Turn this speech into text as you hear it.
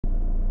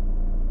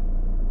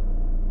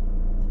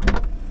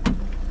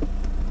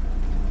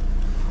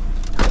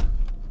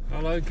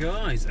Hello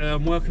guys,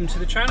 welcome to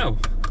the channel.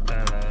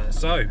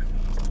 So,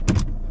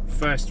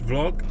 first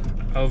vlog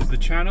of the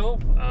channel,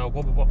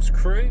 Wobble Box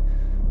Crew.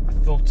 I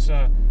thought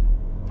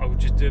I would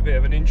just do a bit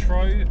of an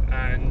intro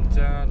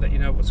and let you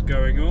know what's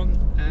going on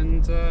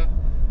and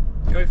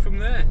go from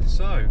there.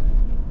 So,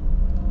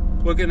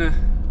 we're gonna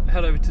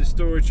head over to the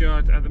storage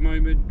yard at the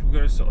moment. We're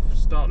gonna sort of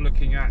start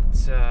looking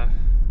at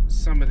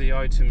some of the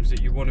items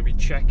that you want to be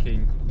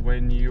checking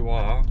when you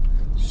are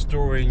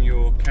storing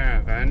your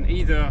caravan,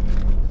 either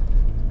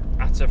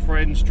at a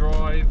friend's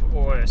drive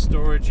or a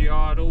storage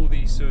yard. All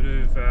these sort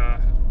of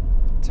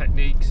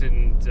techniques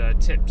and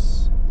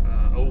tips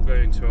are all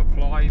going to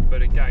apply,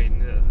 but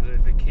again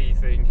the key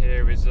thing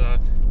here is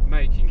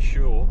making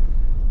sure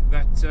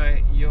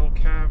that your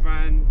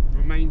caravan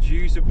remains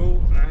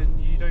usable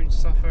and you don't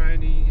suffer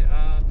any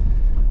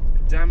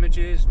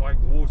damages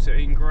like water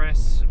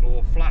ingress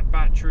or flat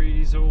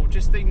batteries or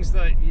just things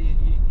that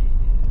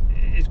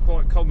is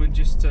quite common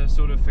just to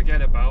sort of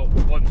forget about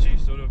once you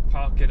sort of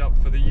park it up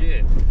for the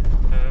year.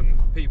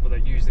 People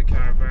that use the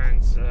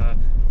caravans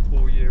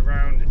all year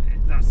round,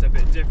 that's a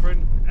bit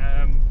different.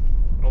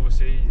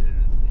 Obviously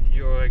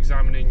you're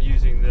examining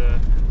using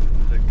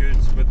the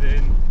goods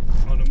within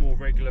on a more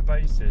regular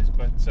basis,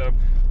 but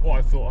what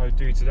I thought I would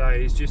do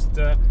today is just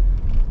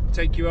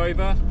take you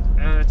over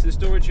to the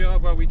storage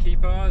yard where we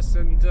keep ours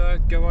and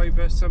go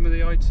over some of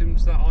the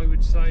items that I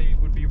would say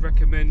would be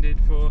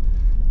recommended for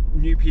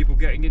new people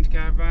getting into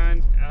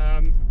caravan,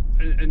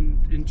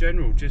 and in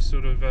general just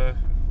sort of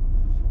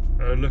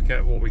look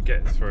at what we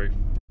get through.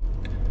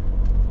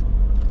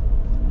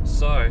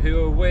 So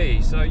who are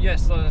we? So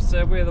yes, like I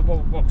said, we're the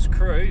Wobble Box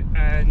Crew,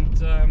 and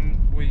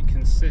we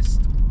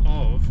consist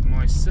of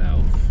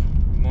myself,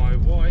 my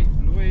wife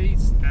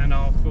Louise, and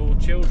our 4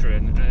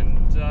 children,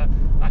 and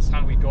that's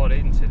how we got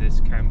into this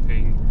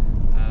camping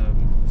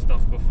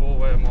stuff before,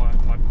 where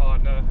my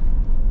partner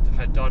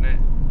had done it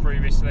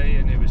previously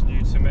and it was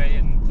new to me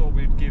and thought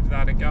we'd give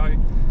that a go,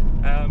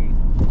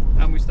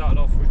 and we started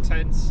off with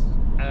tents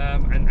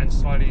and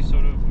slowly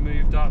sort of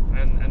moved up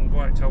and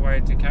worked our way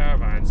into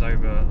caravans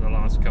over the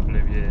last couple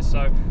of years.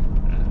 So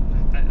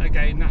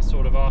again, that's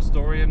sort of our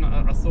story, and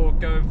I thought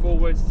going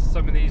forwards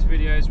some of these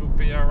videos will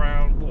be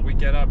around what we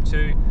get up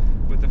to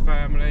with the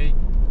family,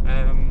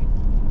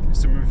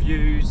 some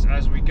reviews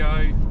as we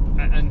go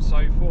and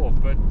so forth,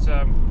 but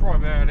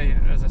primarily,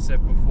 as I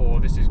said before,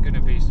 this is going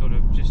to be sort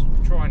of just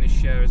trying to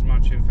share as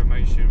much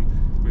information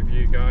with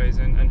you guys,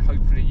 and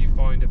hopefully you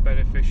find it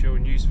beneficial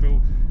and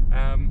useful,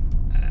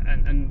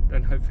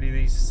 and hopefully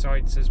these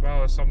sites as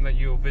well are some that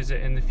you'll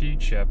visit in the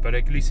future, but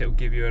at least it will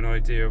give you an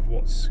idea of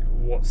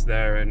what's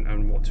there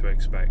and what to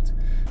expect.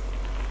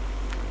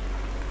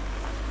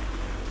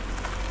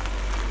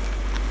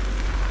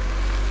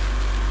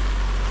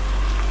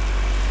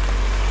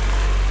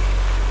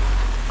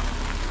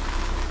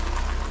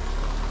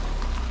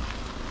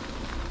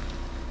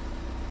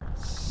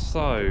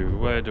 So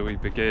where do we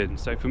begin?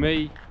 So for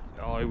me,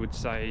 I would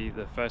say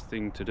the first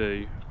thing to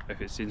do,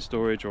 if it's in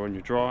storage or on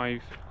your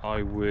drive,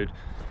 I would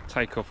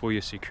take off all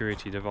your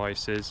security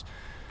devices,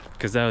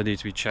 because they'll need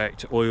to be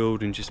checked,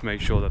 oiled, and just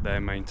make sure that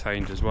they're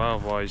maintained as well.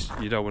 Otherwise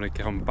you don't want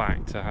to come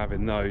back to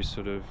having those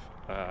sort of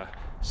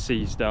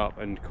seized up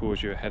and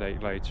cause you a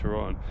headache later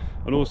on.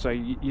 And also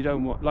you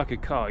don't want, like a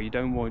car, you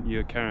don't want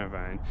your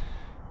caravan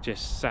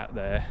just sat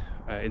there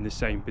in the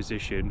same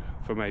position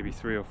for maybe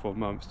 3 or 4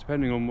 months,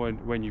 depending on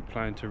when you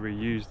plan to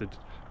reuse the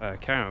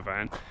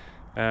caravan.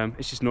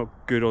 It's just not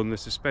good on the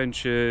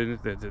suspension,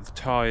 the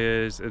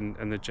tyres,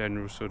 and the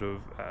general sort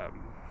of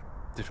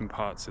different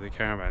parts of the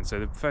caravan. So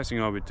the first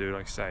thing I would do,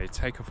 like I say,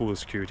 take off all the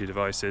security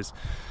devices,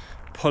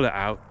 pull it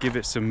out, give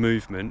it some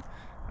movement,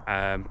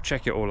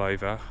 check it all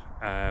over,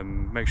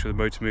 make sure the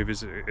motor move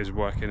is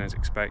working as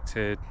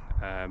expected,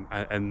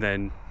 and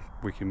then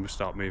we can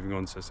start moving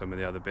on to some of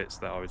the other bits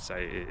that I would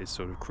say is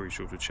sort of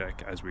crucial to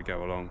check as we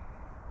go along.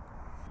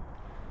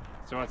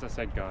 So as I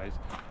said guys,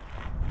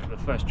 the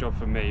first job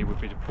for me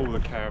would be to pull the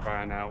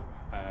caravan out.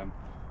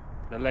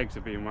 The legs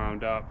are being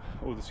wound up,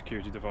 all the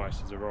security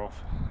devices are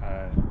off,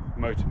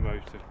 motor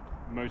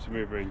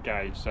mover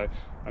engaged, so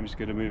I'm just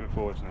going to move it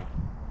forwards now.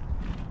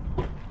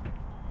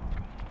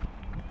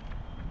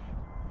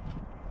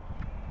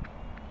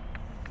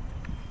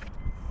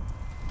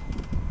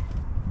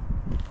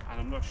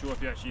 I'm not sure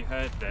if you actually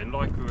heard then,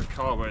 like with a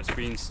car where it's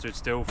been stood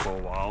still for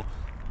a while,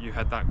 you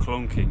had that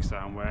clonking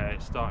sound where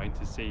it's starting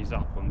to seize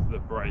up on the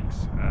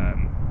brakes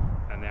and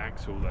the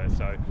axle there,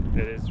 so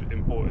it is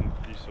important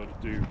you sort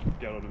of do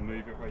get on and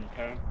move it where you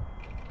can.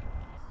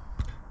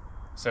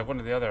 So one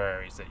of the other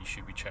areas that you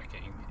should be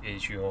checking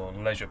is your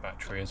leisure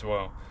battery as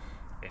well.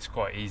 It's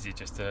quite easy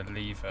just to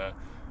leave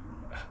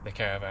the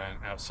caravan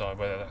outside,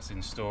 whether that's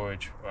in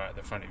storage or at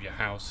the front of your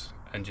house,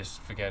 and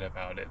just forget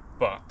about it.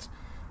 But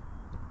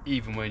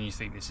even when you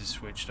think this is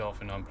switched off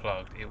and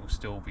unplugged, it will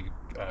still be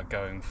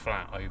going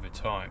flat over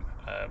time.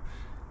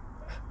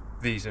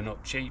 These are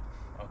not cheap.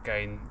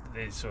 Again,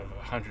 they're sort of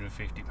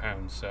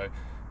 £150, so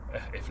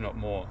if not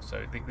more.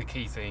 So the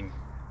key thing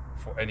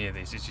for any of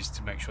these is just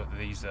to make sure that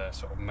these are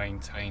sort of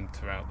maintained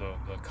throughout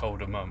the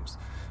colder months,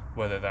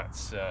 whether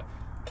that's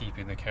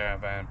keeping the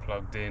caravan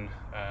plugged in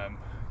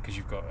because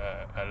you've got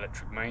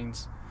electric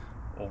mains,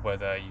 or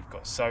whether you've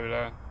got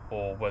solar,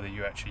 or whether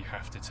you actually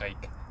have to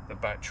take the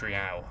battery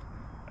out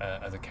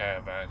of the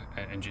caravan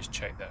and just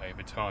check that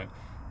over time.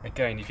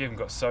 Again, if you haven't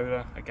got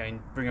solar,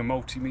 again, bring a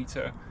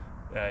multimeter,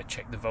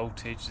 check the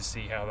voltage to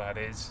see how that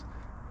is.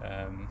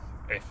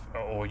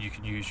 Or you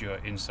can use your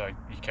inside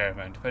your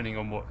caravan, depending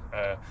on what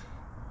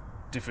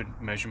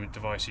different measurement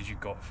devices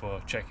you've got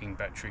for checking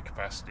battery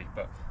capacity.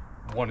 But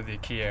one of the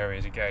key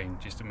areas, again,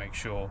 just to make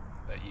sure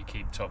that you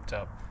keep topped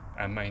up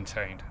and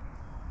maintained.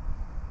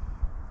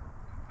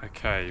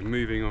 Okay,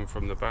 moving on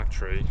from the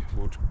battery,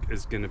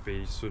 is going to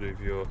be sort of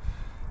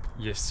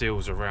your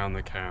seals around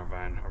the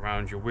caravan,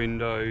 around your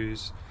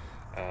windows,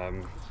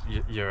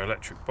 your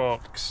electric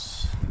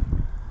box.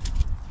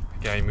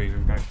 Again,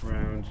 moving back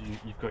around,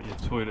 you've got your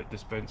toilet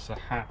dispenser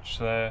hatch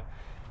there,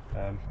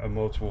 and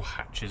multiple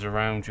hatches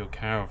around your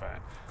caravan,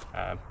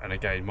 and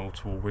again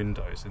multiple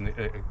windows. And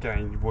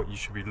again, what you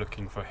should be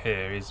looking for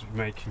here is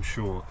making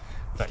sure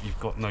that you've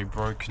got no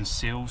broken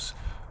seals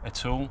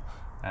at all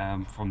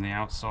from the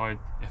outside.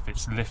 If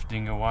it's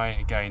lifting away,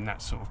 again,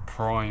 that's sort of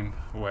prime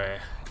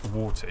where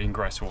water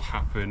ingress will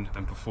happen,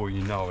 and before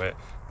you know it,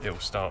 it'll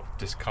start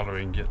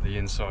discolouring the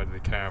inside of the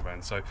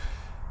caravan. So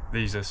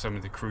these are some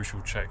of the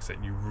crucial checks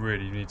that you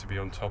really need to be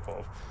on top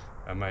of,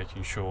 and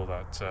making sure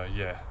that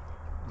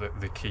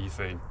the key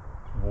thing,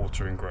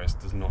 water ingress,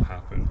 does not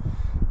happen.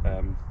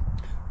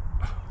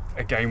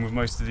 Again, with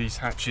most of these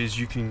hatches,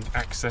 you can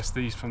access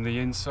these from the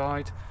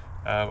inside.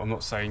 I'm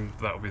not saying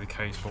that will be the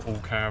case for all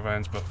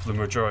caravans, but for the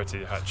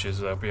majority of hatches,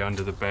 they'll be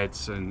under the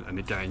beds, and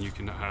again, you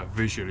can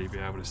visually be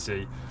able to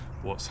see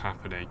what's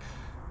happening.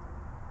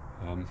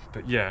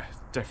 But yeah,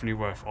 definitely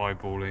worth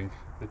eyeballing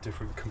the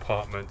different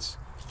compartments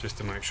just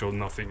to make sure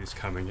nothing is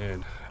coming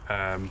in.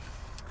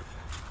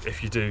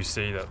 If you do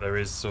see that there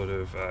is sort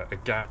of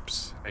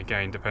gaps,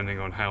 again, depending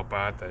on how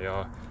bad they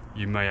are,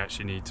 you may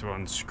actually need to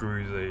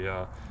unscrew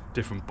the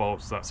different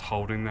bolts that's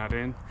holding that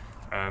in,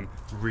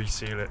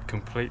 reseal it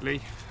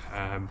completely.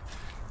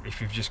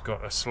 If you've just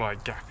got a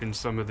slight gap in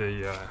some of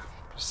the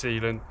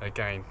sealant,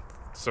 again,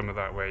 some of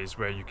that way is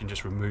where you can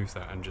just remove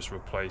that and just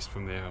replace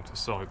from the outer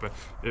side. But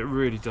it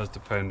really does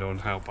depend on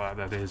how bad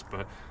that is,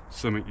 but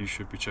something you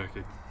should be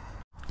checking.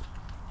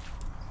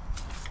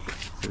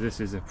 So this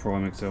is a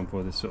prime example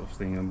of the sort of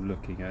thing I'm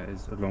looking at,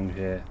 is along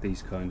here,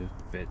 these kind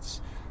of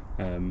bits.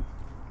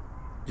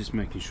 Just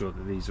making sure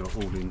that these are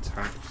all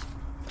intact,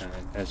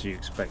 as you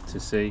expect to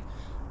see.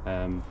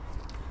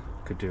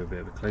 Could do a bit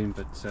of a clean,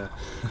 but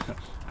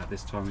at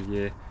this time of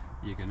year,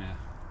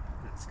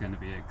 it's going to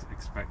be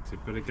expected.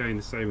 But again,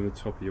 the same on the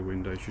top of your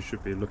windows. You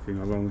should be looking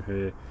along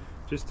here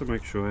just to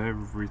make sure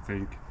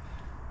everything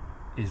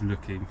is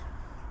looking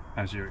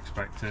as you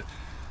expect it.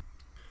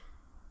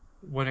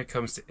 When it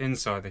comes to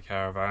inside the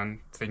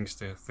caravan, things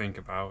to think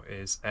about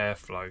is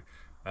airflow.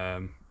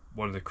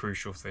 One of the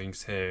crucial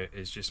things here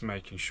is just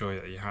making sure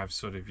that you have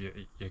sort of your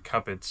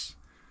cupboards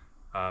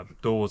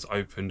doors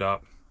opened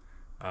up.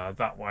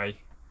 That way,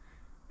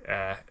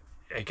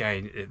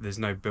 again, there's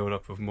no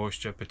build-up of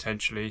moisture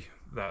potentially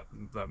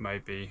that may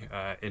be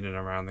in and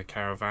around the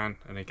caravan,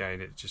 and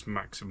again, it just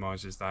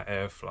maximizes that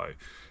airflow.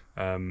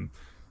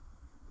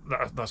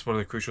 That's one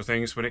of the crucial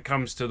things. When it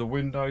comes to the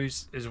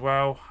windows as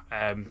well,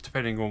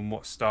 depending on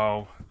what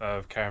style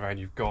of caravan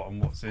you've got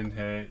and what's in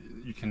here,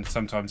 you can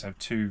sometimes have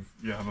two.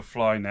 You have a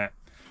fly net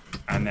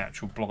and the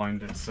actual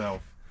blind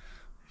itself.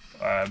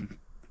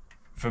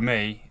 For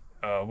me,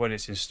 when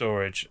it's in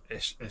storage,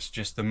 it's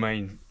just the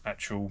main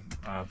actual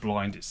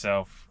blind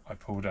itself I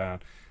pull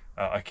down.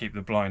 I keep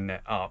the blind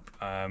net up,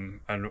 and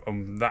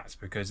that's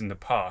because in the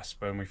past,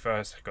 when we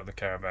first got the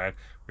caravan,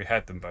 we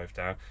had them both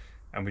down,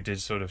 and we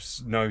did sort of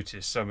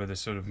notice some of the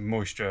sort of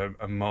moisture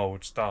and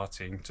mould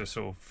starting to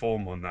sort of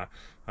form on that,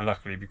 and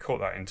luckily we caught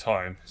that in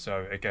time,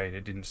 so again,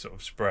 it didn't sort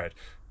of spread.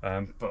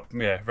 But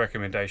yeah,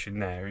 recommendation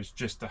there is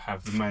just to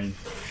have the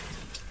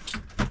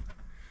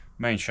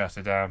main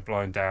shutter down,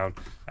 blind down,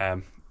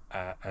 and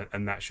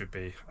that should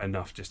be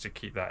enough just to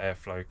keep that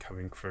airflow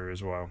coming through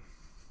as well.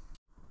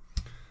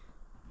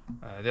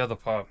 The other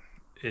part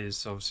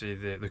is obviously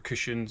the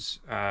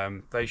cushions.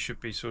 They should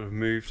be sort of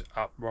moved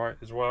upright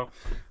as well,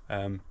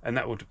 and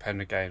that will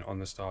depend again on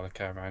the style of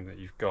caravan that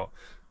you've got.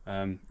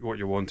 What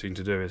you're wanting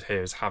to do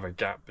is have a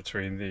gap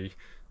between the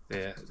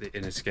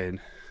inner skin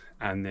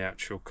and the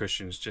actual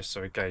cushions, just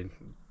so again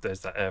there's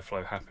that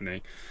airflow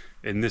happening.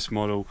 In this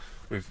model,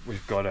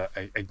 we've got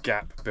a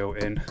gap built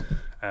in,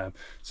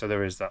 so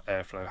there is that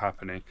airflow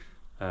happening.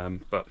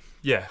 But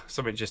yeah,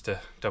 something just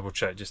to double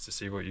check, just to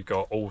see what you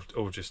got,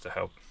 all just to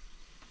help.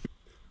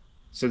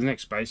 So the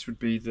next space would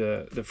be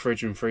the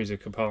fridge and freezer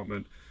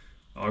compartment.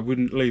 I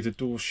wouldn't leave the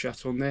doors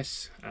shut on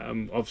this.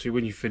 Obviously,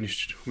 when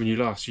you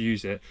last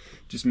use it,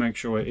 just make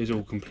sure it is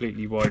all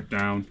completely wiped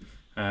down.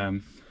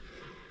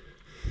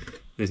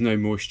 There's no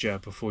moisture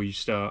before you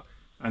start,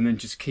 and then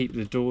just keep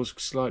the doors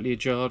slightly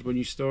ajar when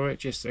you store it.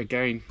 Just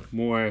again,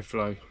 more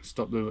airflow,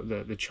 stop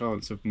the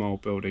chance of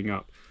mold building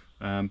up.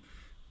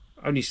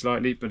 only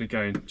slightly, but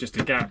again, just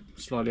a gap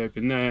slightly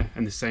open there,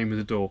 and the same with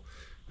the door.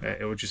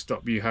 It will just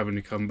stop you having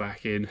to come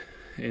back in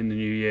the new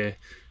year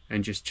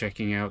and just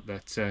checking out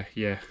that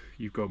yeah,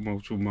 you've got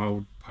multiple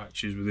mold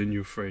patches within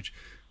your fridge,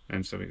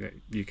 and something that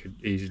you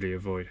could easily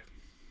avoid.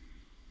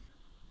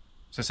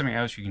 So something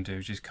else you can do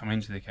is just come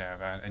into the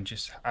caravan and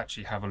just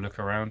actually have a look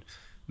around.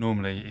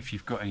 Normally, if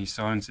you've got any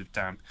signs of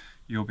damp,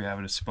 you'll be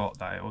able to spot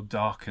that. It will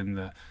darken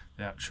the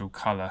actual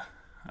colour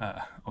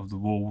of the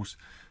walls.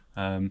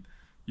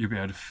 You'll be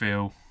able to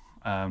feel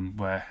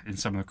where in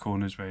some of the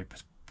corners where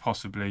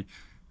possibly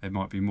there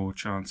might be more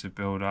chance of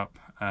build up,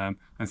 and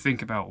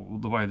think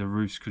about the way the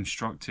roof's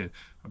constructed,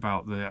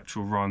 about the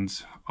actual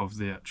runs of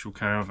the actual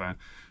caravan,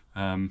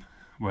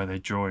 where they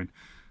join.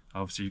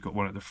 Obviously you've got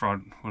one at the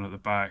front, one at the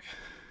back,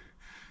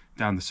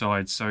 down the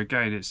sides. So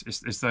again,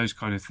 it's those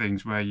kind of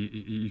things where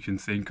you can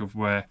think of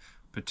where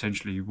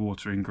potentially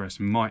water ingress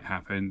might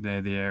happen.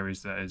 They're the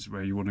areas that is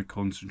where you want to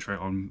concentrate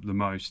on the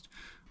most.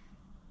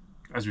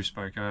 As we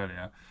spoke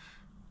earlier,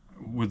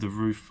 with the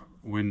roof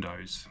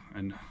windows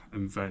and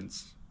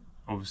vents,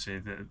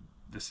 obviously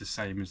that's the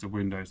same as the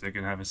windows. They're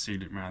going to have a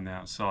sealant around the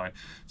outside.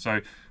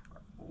 So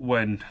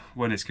when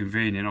it's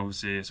convenient,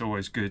 obviously it's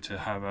always good to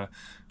have a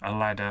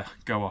ladder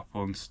go up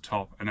on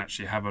top and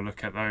actually have a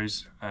look at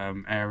those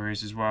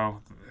areas as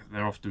well.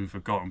 They're often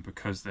forgotten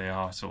because they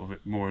are sort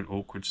of more in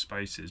awkward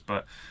spaces,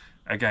 but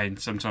again,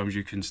 sometimes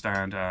you can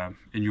stand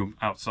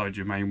outside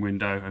your main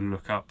window and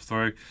look up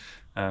through,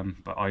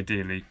 but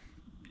ideally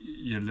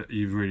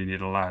you really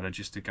need a ladder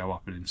just to go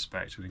up and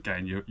inspect. And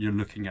again, you're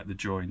looking at the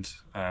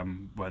joins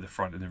where the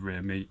front and the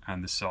rear meet,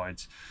 and the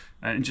sides,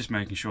 and just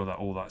making sure that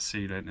all that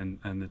sealant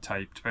and the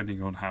tape,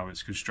 depending on how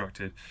it's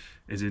constructed,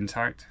 is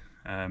intact.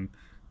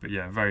 But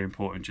yeah, very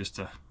important just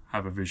to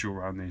have a visual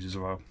around these as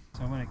well.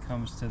 So when it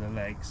comes to the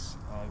legs,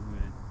 I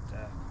would,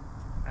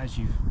 as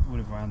you would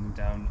have wound them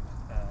down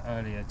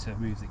earlier to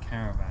move the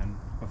caravan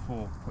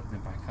before putting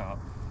them back up,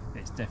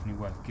 it's definitely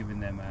worth giving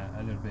them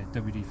a little bit of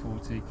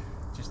WD-40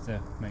 just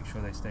to make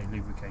sure they stay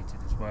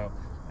lubricated as well,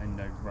 and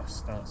no rust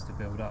starts to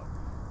build up.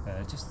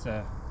 Just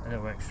a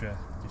little extra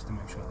just to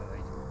make sure that they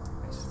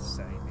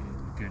stay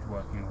in good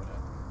working order.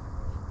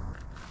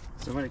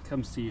 So when it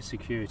comes to your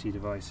security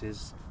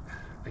devices,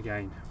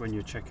 again, when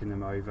you're checking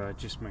them over,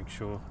 just make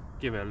sure,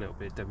 give it a little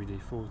bit of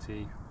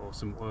WD-40 or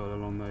some oil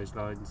along those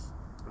lines,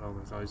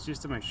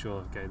 just to make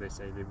sure, okay, they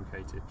stay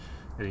lubricated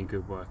and in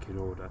good working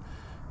order.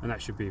 And that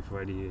should be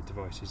for any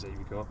devices that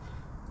you've got,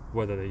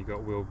 whether you've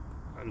got wheel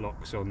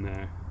locks on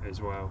there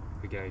as well.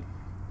 Again,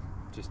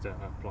 just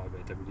apply a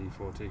bit of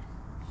WD-40.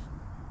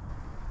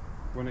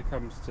 When it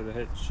comes to the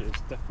hitch,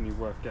 it's definitely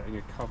worth getting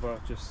a cover,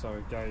 just so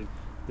again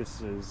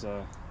this is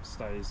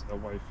stays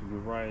away from the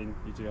rain.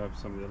 You do have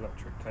some of the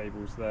electric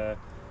cables there,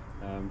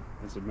 and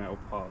some metal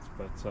parts,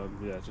 but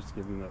yeah, just to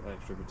give them that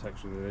extra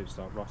protection that they don't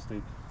start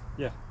rusting.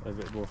 Yeah, a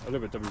little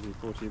bit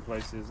WD-40 in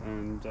places,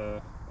 and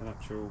an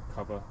actual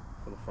cover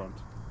for the front.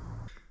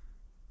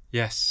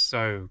 Yes,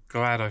 so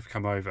glad I've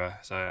come over.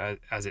 So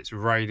as it's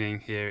raining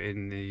here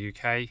in the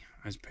UK,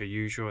 as per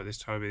usual at this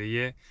time of the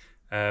year,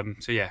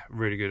 so yeah,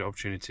 really good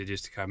opportunity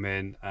just to come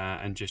in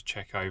and just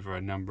check over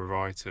a number of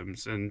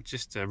items, and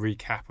just to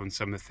recap on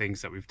some of the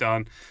things that we've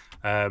done.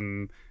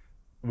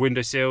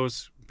 Window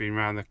sills, been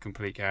around the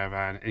complete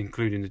caravan,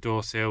 including the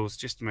door sills,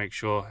 just to make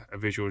sure a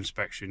visual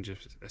inspection,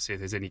 just to see if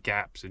there's any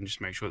gaps, and just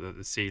make sure that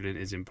the sealant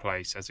is in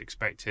place as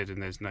expected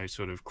and there's no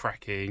sort of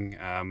cracking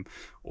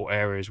or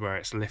areas where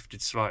it's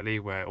lifted slightly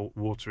where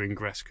water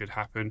ingress could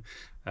happen.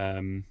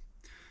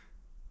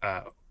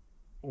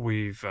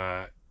 We've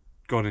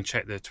gone and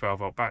checked the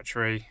 12-volt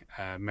battery,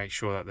 make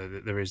sure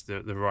that there is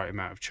the right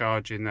amount of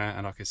charge in there,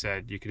 and like I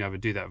said, you can either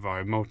do that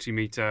via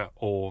multimeter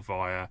or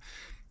via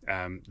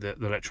the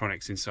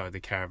electronics inside the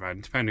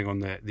caravan, depending on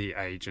the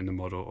age and the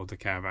model of the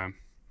caravan.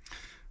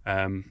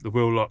 The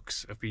wheel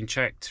locks have been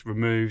checked,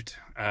 removed,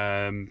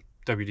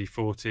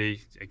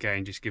 WD-40,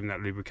 again just giving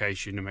that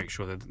lubrication to make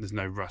sure that there's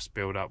no rust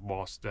build up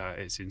whilst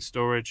it's in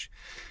storage.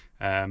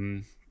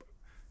 The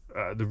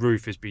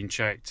roof has been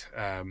checked,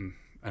 and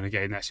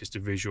again that's just a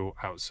visual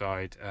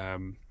outside,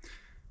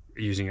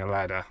 using a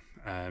ladder,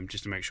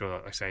 just to make sure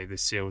that, like I say, the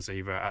seals are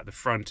either at the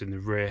front and the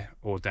rear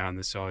or down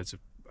the sides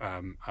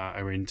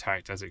are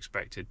intact as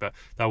expected. But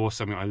that was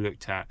something I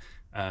looked at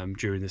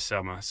during the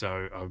summer,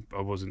 so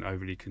I wasn't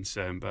overly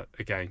concerned, but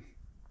again,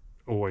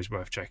 always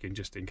worth checking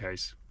just in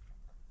case.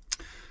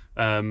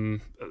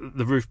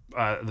 The roof,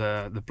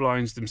 the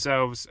blinds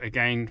themselves,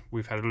 again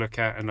we've had a look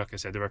at, and like I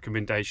said, the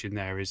recommendation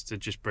there is to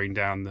just bring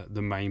down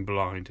the main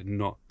blind and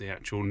not the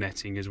actual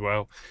netting as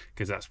well,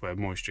 because that's where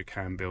moisture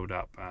can build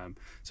up.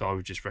 So I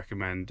would just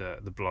recommend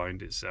the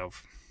blind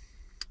itself.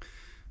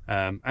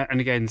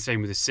 And again,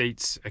 same with the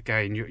seats.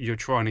 Again, you're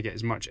trying to get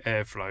as much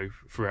airflow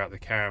throughout the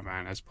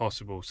caravan as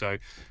possible. So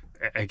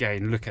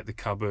again, look at the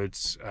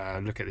cupboards,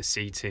 look at the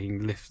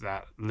seating,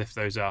 lift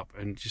those up,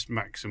 and just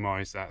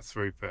maximise that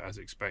throughput as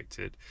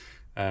expected.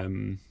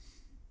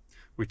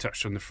 We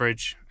touched on the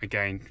fridge.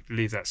 Again,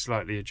 leave that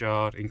slightly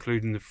ajar,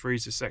 including the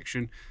freezer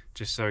section,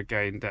 just so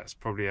again that's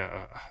probably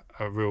a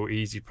real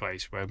easy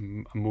place where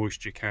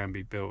moisture can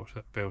be built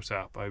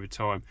up over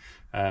time.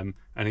 And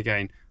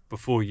again,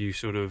 before you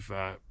sort of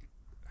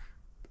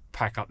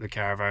pack up the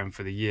caravan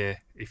for the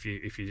year, if you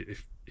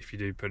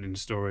do put it in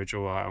storage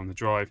or out on the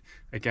drive,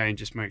 again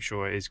just make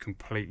sure it is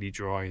completely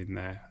dry in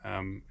there,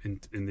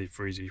 in the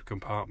freezer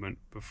compartment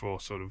before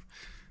sort of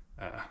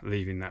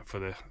leaving that for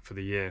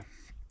the year.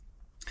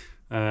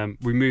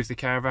 We moved the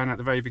caravan at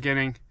the very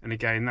beginning, and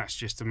again that's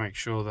just to make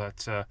sure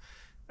that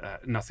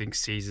nothing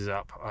seizes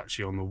up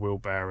actually on the wheel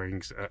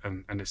bearings,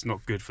 and it's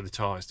not good for the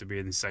tyres to be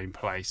in the same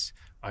place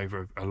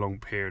over a long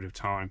period of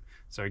time.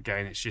 So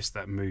again, it's just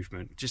that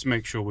movement. Just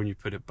make sure when you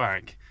put it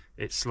back,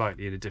 it's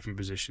slightly in a different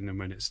position than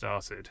when it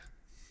started.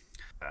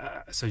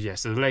 So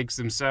the legs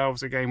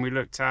themselves, again, we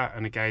looked at,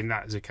 and again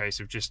that is a case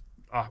of just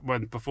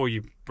before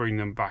you bring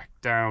them back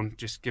down,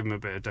 just give them a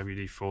bit of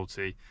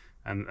WD-40,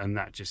 and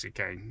that just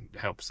again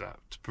helps that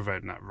to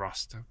prevent that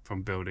rust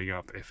from building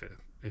up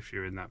if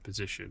you're in that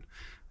position.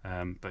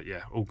 But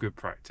yeah, all good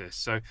practice.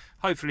 So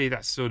hopefully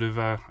that's sort of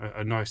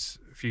a nice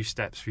few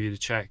steps for you to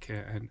check,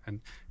 and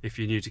if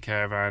you're new to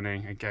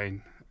caravanning,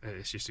 again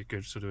it's just a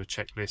good sort of a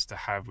checklist to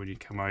have when you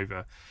come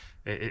over.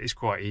 It is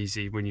quite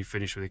easy when you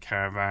finish with a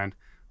caravan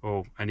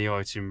or any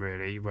item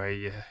really, where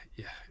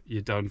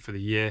you're done for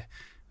the year,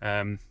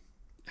 out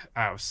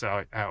of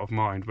sight, out of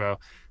mind.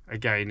 Well,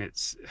 again,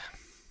 it's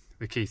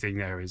the key thing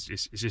there is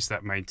just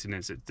that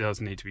maintenance. It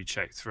does need to be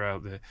checked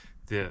throughout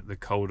the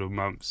colder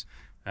months.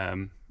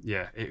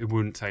 It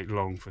wouldn't take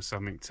long for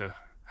something to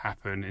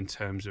happen in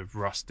terms of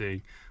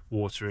rusting,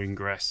 water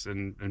ingress,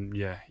 and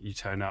you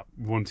turn up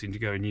wanting to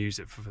go and use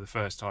it for the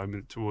first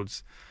time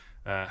towards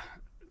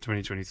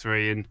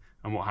 2023, and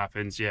what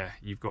happens?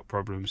 You've got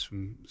problems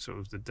from sort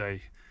of the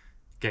day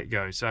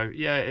get-go. So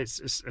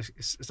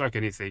it's like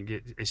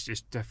anything. It's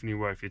just definitely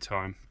worth your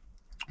time.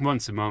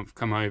 Once a month,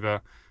 come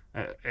over.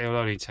 It'll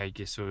only take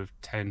you sort of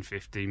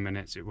 10-15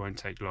 minutes. It won't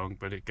take long,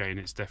 but again,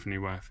 it's definitely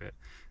worth it.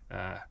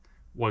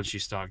 Once you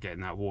start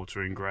getting that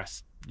water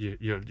ingress,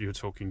 you're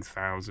talking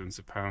thousands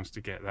of pounds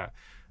to get that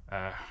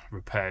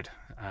repaired.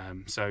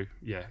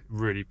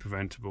 Really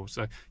preventable.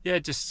 So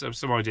just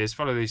some ideas.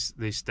 Follow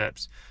these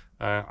steps.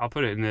 I'll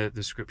put it in the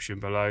description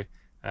below.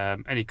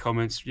 Any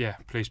comments,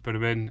 please put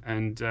them in,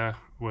 and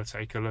we'll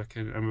take a look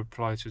and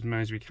reply to as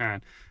many as we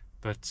can.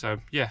 But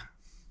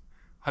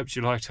hope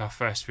you liked our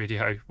first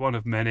video, one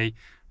of many,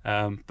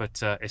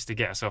 but it's to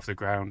get us off the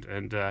ground.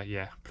 And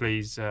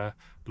please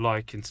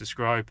like and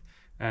subscribe,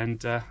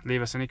 and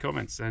leave us any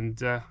comments,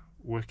 and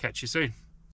we'll catch you soon.